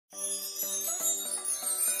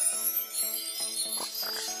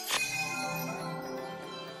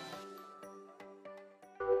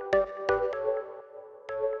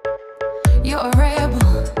you're a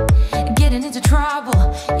rebel, getting into trouble.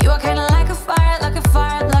 You are kinda like a fire, like a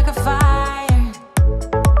fire, like a fire.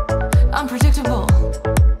 Unpredictable,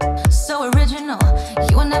 so original.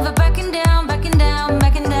 You are never backing down, backing down,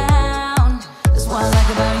 backing down. That's what I like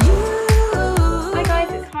about you. Hi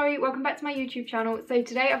guys, it's Chloe. Welcome back to my YouTube channel. So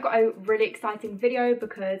today I've got a really exciting video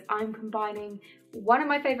because I'm combining one of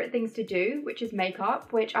my favourite things to do, which is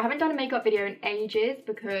makeup, which I haven't done a makeup video in ages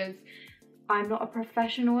because I'm not a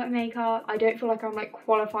professional at makeup. I don't feel like I'm like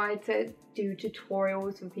qualified to do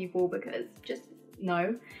tutorials for people because just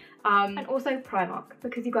no. And also Primark,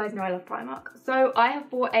 because you guys know I love Primark. So I have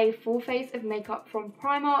bought a full face of makeup from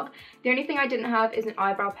Primark. The only thing I didn't have is an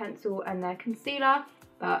eyebrow pencil and their concealer,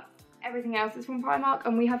 but everything else is from Primark,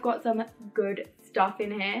 and we have got some good stuff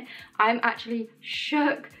in here. I'm actually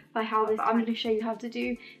shook by how this, I'm going to show you how to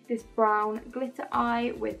do this brown glitter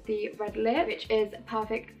eye with the red lip, which is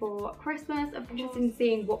perfect for Christmas. I'm interested in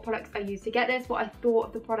seeing what products I used to get this, what I thought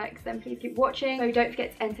of the products, then please keep watching. So don't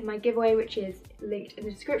forget to enter my giveaway, which is linked in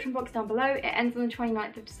the description box down below. It ends on the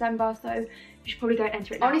 29th of December, so you should probably go and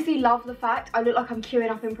enter it now. I honestly love the fact I look like I'm queuing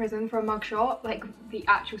up in prison for a mugshot, like the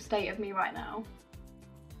actual state of me right now.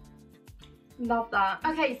 Love that.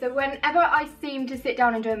 Okay, so whenever I seem to sit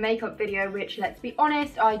down and do a makeup video, which let's be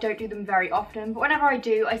honest, I don't do them very often, but whenever I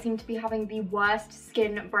do, I seem to be having the worst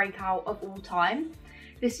skin breakout of all time.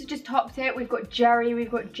 This has just topped it. We've got Jerry,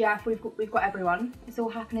 we've got Jeff, we've got everyone. It's all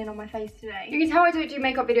happening on my face today. You can tell I don't do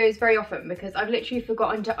makeup videos very often because I've literally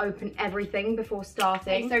forgotten to open everything before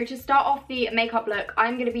starting. So to start off the makeup look,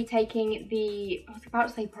 I'm going to be taking the, I was about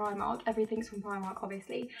to say Primark, everything's from Primark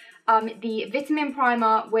obviously, the vitamin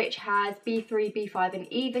primer, which has B3, B5 and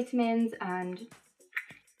E vitamins, and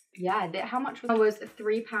yeah, how much was it? It was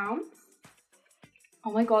 £3.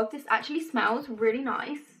 Oh my god, this actually smells really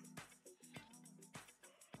nice.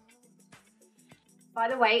 By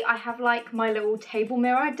the way, I have like my little table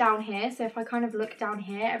mirror down here, so if I kind of look down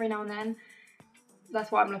here every now and then,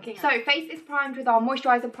 that's what I'm looking at. So face is primed with our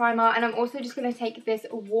moisturizer primer, and I'm also just going to take this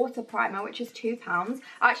water primer, which is £2.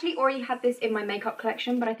 I actually already had this in my makeup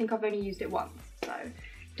collection, but I think I've only used it once, so it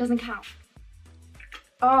doesn't count.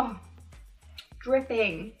 Oh,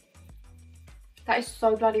 dripping. That is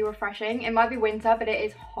so bloody refreshing. It might be winter, but it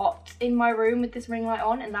is hot in my room with this ring light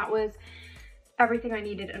on, and that was everything I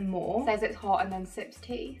needed and more. It says it's hot and then sips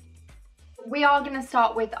tea. We are going to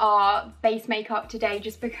start with our base makeup today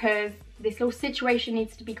just because this little situation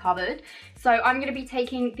needs to be covered. So I'm going to be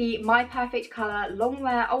taking the My Perfect Colour Long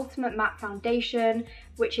Wear Ultimate Matte Foundation,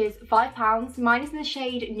 which is £5. Mine is in the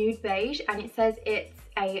shade Nude Beige, and it says it's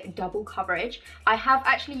a double coverage. I have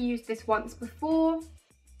actually used this once before.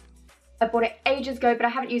 I bought it ages ago, but I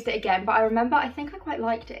haven't used it again. But I remember, I think I quite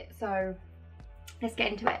liked it, so let's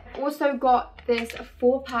get into it. Also got this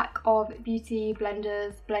 4-pack of Beauty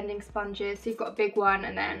Blenders blending sponges. So you've got a big one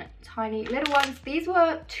and then tiny little ones. These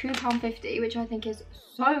were £2.50, which I think is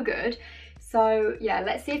so good. So yeah,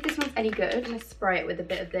 let's see if this one's any good. I'm gonna spray it with a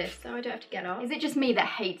bit of this so I don't have to get up. Is it just me that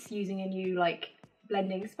hates using a new like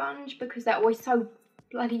blending sponge because they're always so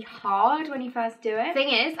bloody hard when you first do it? Thing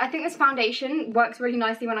is, I think this foundation works really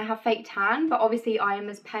nicely when I have fake tan, but obviously I am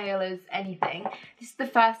as pale as anything. This is the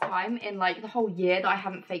first time in like the whole year that I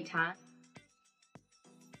haven't fake tan.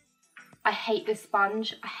 I hate this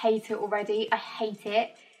sponge. I hate it already. I hate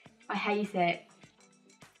it. I hate it.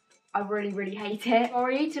 I really, really hate it.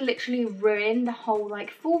 Sorry to literally ruin the whole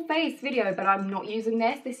like full face video, but I'm not using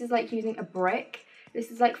this. This is like using a brick.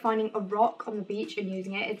 This is like finding a rock on the beach and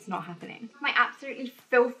using it. It's not happening. My absolutely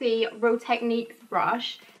filthy Real Techniques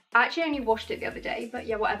brush. I actually only washed it the other day, but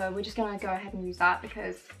yeah, whatever. We're just gonna go ahead and use that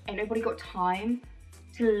because ain't nobody got time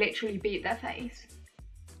to literally beat their face.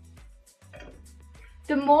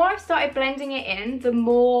 The more I've started blending it in, the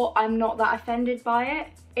more I'm not that offended by it.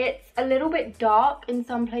 It's a little bit dark in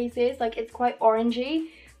some places, like it's quite orangey.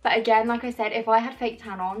 But again, like I said, if I had fake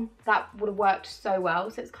tan on, that would have worked so well.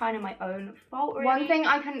 So it's kind of my own fault, really. One thing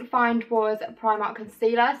I couldn't find was Primark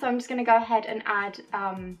concealer. So I'm just going to go ahead and add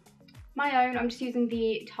my own. I'm just using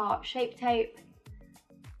the Tarte Shape Tape.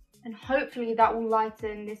 And hopefully that will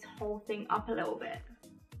lighten this whole thing up a little bit.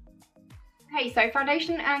 Okay, so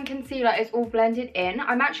foundation and concealer is all blended in.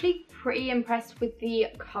 I'm actually pretty impressed with the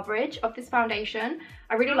coverage of this foundation.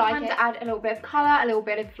 I really like it. To add a little bit of colour, a little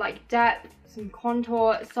bit of like depth, some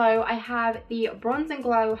contour. So I have the Bronze and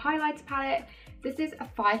Glow highlighter palette. This is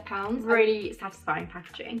 £5, really satisfying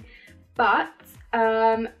packaging. But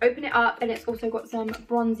open it up and it's also got some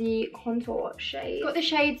bronzy contour shades. Got the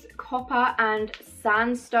shades Copper and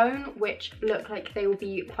Sandstone, which look like they will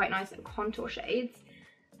be quite nice contour shades.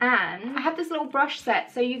 And I have this little brush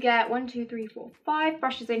set, so you get 1, 2, 3, 4, 5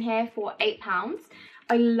 brushes in here for £8.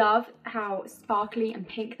 I love how sparkly and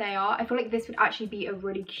pink they are. I feel like this would actually be a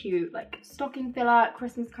really cute like stocking filler,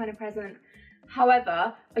 Christmas kind of present.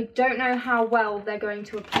 However, I don't know how well they're going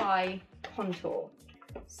to apply contour.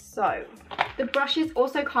 So the brushes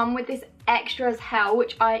also come with this extra as hell,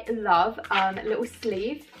 which I love, little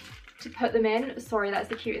sleeve to put them in. Sorry, that's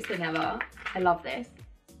the cutest thing ever. I love this.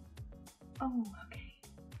 Oh,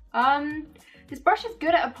 okay. This brush is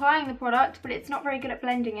good at applying the product, but it's not very good at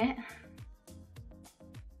blending it.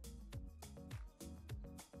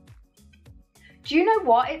 Do you know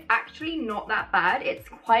what? It's actually not that bad. It's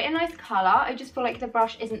quite a nice colour. I just feel like the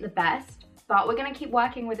brush isn't the best, but we're going to keep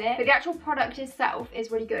working with it. But the actual product itself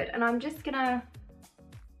is really good. And I'm just going to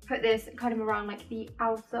put this kind of around like the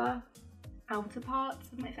outer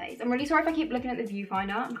parts of my face. I'm really sorry if I keep looking at the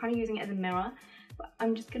viewfinder. I'm kind of using it as a mirror. But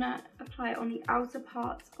I'm just going to apply it on the outer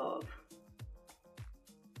parts of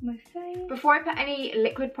my face. Before I put any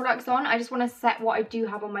liquid products on, I just want to set what I do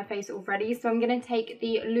have on my face already. So I'm going to take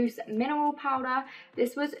the loose mineral powder.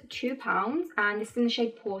 This was £2 and this is in the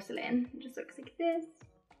shade Porcelain. It just looks like this.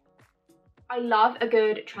 I love a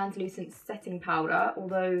good translucent setting powder,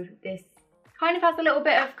 although this kind of has a little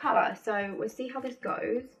bit of colour. So we'll see how this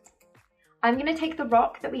goes. I'm going to take the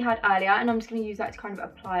rock that we had earlier and I'm just going to use that to kind of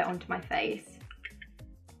apply it onto my face.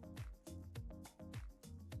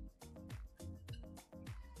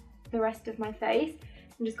 The rest of my face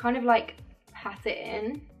and just kind of like pat it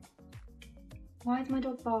in. Why is my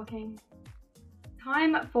dog barking?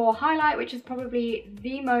 Time for highlight, which is probably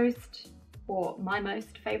the most, or my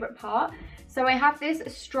most favourite part. So I have this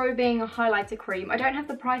strobing highlighter cream. I don't have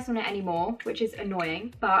the price on it anymore, which is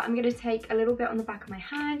annoying, but I'm going to take a little bit on the back of my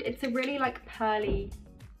hand. It's a really like pearly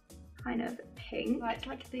kind of pink. It's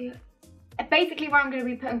like the, basically where I'm going to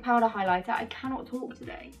be putting powder highlighter. I cannot talk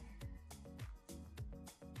today.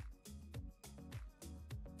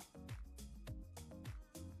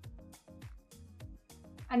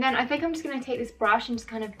 And then I think I'm just going to take this brush and just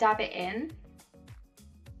kind of dab it in.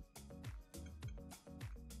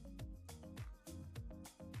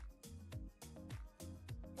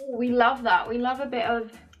 Ooh, we love that. We love a bit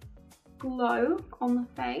of glow on the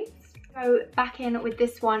face. Go back in with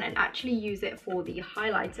this one and actually use it for the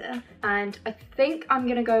highlighter. And I think I'm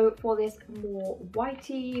going to go for this more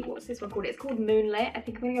whitey, what's this one called? It's called Moonlit. I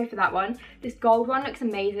think I'm going to go for that one. This gold one looks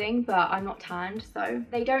amazing, but I'm not tanned, so.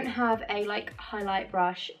 They don't have a like highlight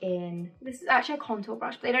brush in, this is actually a contour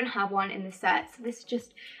brush, but they don't have one in the set. So this is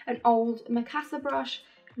just an old Mikasa brush.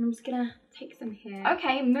 And I'm just going to take some here.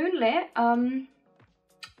 Okay, Moonlit.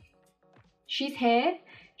 She's here.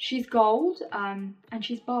 She's gold, and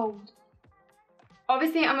she's bold.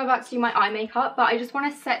 Obviously, I'm about to do my eye makeup, but I just want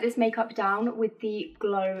to set this makeup down with the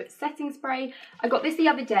Glow setting spray. I got this the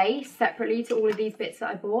other day separately to all of these bits that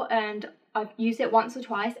I bought, and I've used it once or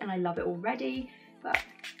twice, and I love it already. But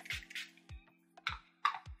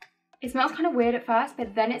it smells kind of weird at first,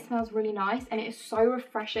 but then it smells really nice, and it is so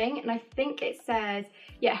refreshing. And I think it says,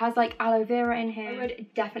 yeah, it has like aloe vera in here. I would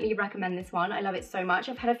definitely recommend this one. I love it so much.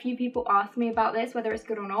 I've had a few people ask me about this, whether it's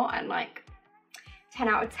good or not, and like 10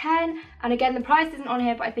 out of 10. And again, the price isn't on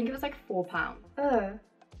here, but I think it was like £4. Oh,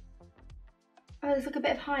 there's like a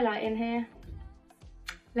bit of highlight in here.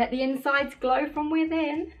 Let the insides glow from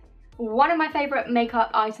within. One of my favourite makeup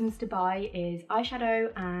items to buy is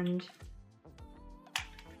eyeshadow, and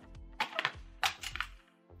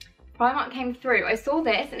Primark came through. I saw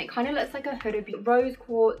this and it kind of looks like a Huda Beauty Rose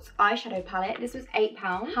Quartz eyeshadow palette. This was £8.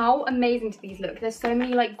 How amazing do these look? There's so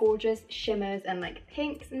many like gorgeous shimmers and like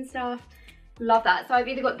pinks and stuff. Love that. So I've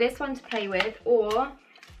either got this one to play with, or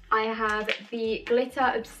I have the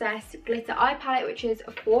Glitter Obsessed Glitter Eye Palette, which is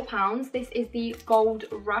 £4. This is the Gold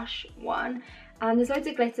Rush one. And there's loads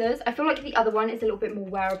of glitters. I feel like the other one is a little bit more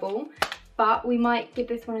wearable, but we might give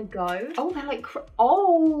this one a go. Oh, they're like,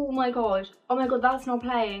 oh my god. Oh my god, that's not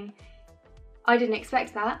playing. I didn't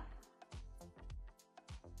expect that.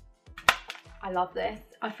 I love this.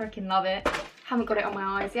 I freaking love it. Haven't got it on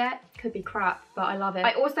my eyes yet. Could be crap, but I love it.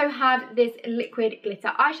 I also have this liquid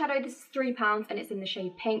glitter eyeshadow. This is £3 and it's in the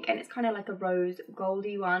shade pink, and it's kind of like a rose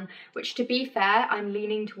goldy one, which to be fair, I'm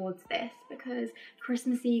leaning towards this because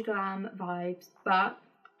Christmassy glam vibes, but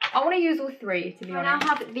I want to use all three, to be honest. I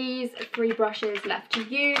now have these 3 brushes left to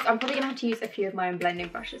use. I'm probably going to have to use a few of my own blending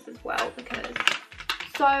brushes as well, because...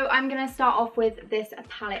 So I'm going to start off with this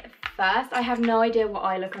palette first. I have no idea what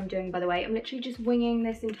eye look I'm doing, by the way. I'm literally just winging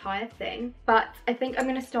this entire thing. But I think I'm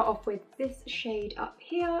going to start off with this shade up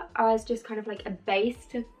here as just kind of like a base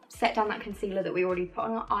to set down that concealer that we already put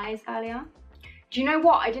on our eyes earlier. Do you know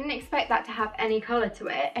what? I didn't expect that to have any colour to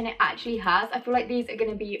it, and it actually has. I feel like these are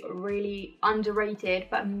going to be really underrated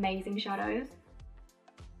but amazing shadows.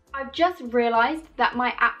 I've just realised that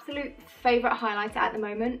my absolute favourite highlighter at the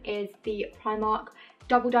moment is the Primark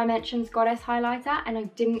Double Dimensions Goddess highlighter, and I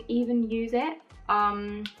didn't even use it.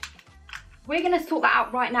 We're going to sort that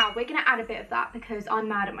out right now. We're going to add a bit of that because I'm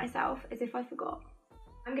mad at myself, as if I forgot.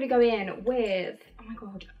 I'm going to go in with, oh my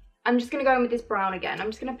god, I'm just going to go in with this brown again.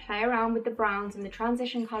 I'm just going to play around with the browns and the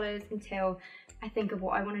transition colours until I think of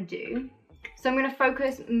what I want to do. So I'm going to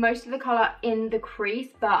focus most of the colour in the crease,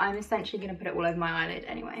 but I'm essentially going to put it all over my eyelid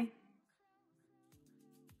anyway.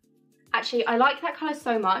 Actually, I like that colour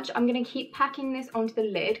so much. I'm going to keep packing this onto the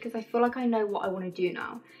lid because I feel like I know what I want to do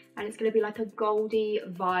now. And it's going to be like a goldy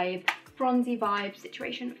vibe, bronzy vibe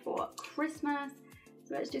situation for Christmas.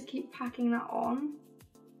 So let's just keep packing that on.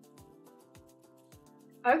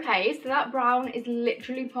 Okay, so that brown is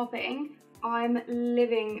literally popping. I'm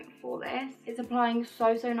living for this. It's applying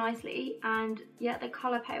so nicely, and yeah, the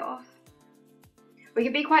colour payoff. We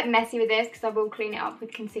could be quite messy with this because I will clean it up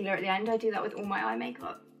with concealer at the end. I do that with all my eye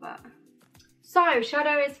makeup, but... So,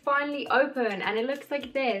 shadow is finally open, and it looks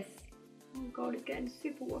like this. Oh god, it's getting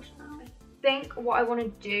super washed now. I think what I want to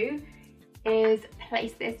do is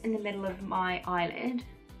place this in the middle of my eyelid.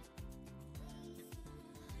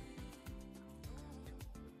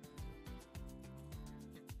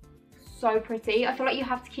 So pretty. I feel like you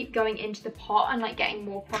have to keep going into the pot and like getting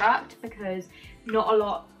more product because not a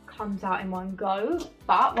lot comes out in one go,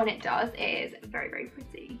 but when it does, it is very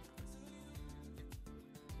pretty.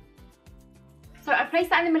 So I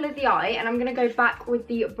placed that in the middle of the eye, and I'm going to go back with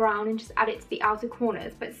the brown and just add it to the outer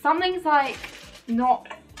corners, but something's like not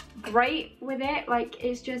great with it, like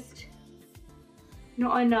it's just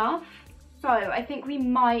not enough. So I think we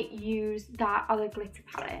might use that other glitter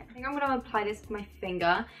palette. I think I'm going to apply this with my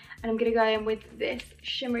finger, and I'm going to go in with this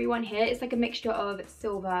shimmery one here. It's like a mixture of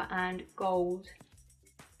silver and gold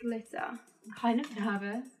glitter. I'm kind of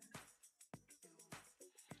nervous.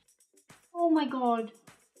 Oh my god.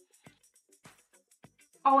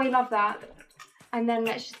 Oh, I love that. And then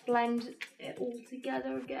let's just blend it all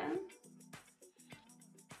together again.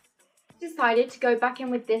 Decided to go back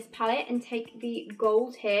in with this palette and take the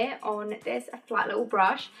gold here on this flat little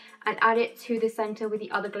brush and add it to the center with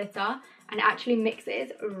the other glitter, and it actually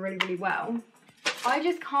mixes really well. I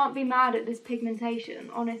just can't be mad at this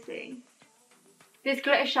pigmentation, honestly. This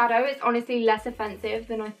glitter shadow is honestly less offensive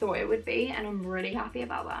than I thought it would be, and I'm really happy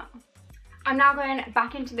about that. I'm now going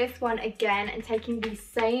back into this one again and taking the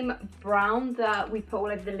same brown that we put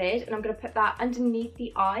all over the lid, and I'm going to put that underneath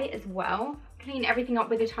the eye as well. Clean everything up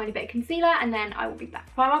with a tiny bit of concealer, and then I will be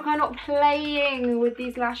back. Primark are not playing with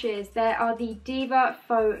these lashes. There are the Diva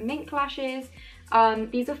Faux Mink lashes.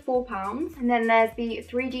 These are £4. And then there's the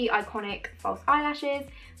 3D Iconic False Eyelashes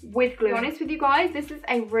with glue. To be honest with you guys, this is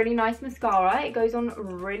a really nice mascara. It goes on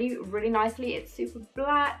really nicely. It's super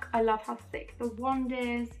black. I love how thick the wand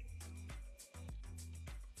is.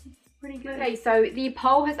 Pretty good. Okay, so the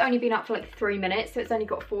poll has only been up for like 3 minutes, so it's only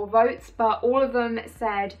got 4 votes, but all of them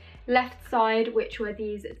said left side, which were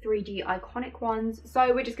these 3D Iconic ones.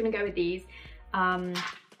 So we're just gonna go with these.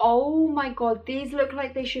 Oh my god, these look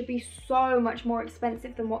like they should be so much more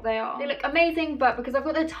expensive than what they are. They look amazing, but because I've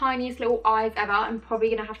got the tiniest little eyes ever, I'm probably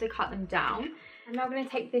gonna have to cut them down. I'm now gonna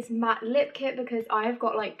take this matte lip kit because I have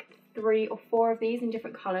got like 3 or 4 of these in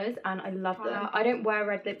different colors, and I love them. I don't wear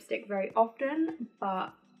red lipstick very often,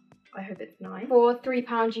 but I hope it's nice. For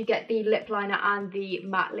 £3 you get the lip liner and the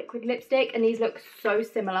matte liquid lipstick, and these look so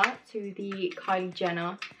similar to the Kylie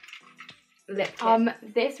Jenner lip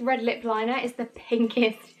kit. This red lip liner is the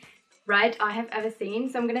pinkest red I have ever seen,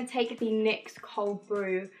 so I'm going to take the NYX Cold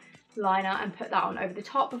Brew liner and put that on over the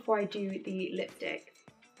top before I do the lipstick.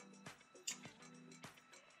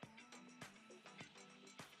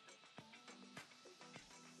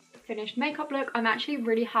 Finished makeup look. I'm actually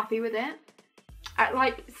really happy with it. At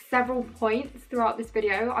like several points throughout this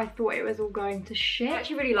video, I thought it was all going to shit. I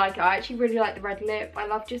actually really like it. I actually really like the red lip. I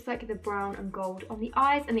love just like the brown and gold on the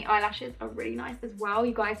eyes, and the eyelashes are really nice as well.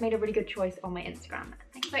 You guys made a really good choice on my Instagram.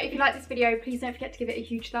 Thank you. So if you like this video, please don't forget to give it a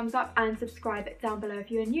huge thumbs up and subscribe down below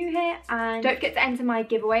if you're new here. And don't forget to enter my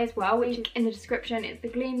giveaway as well, which is in the description. It's the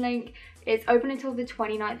Gleam link. It's open until the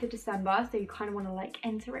 29th of December, so you kind of want to like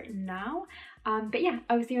enter it now. But yeah,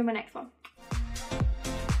 I will see you in my next one.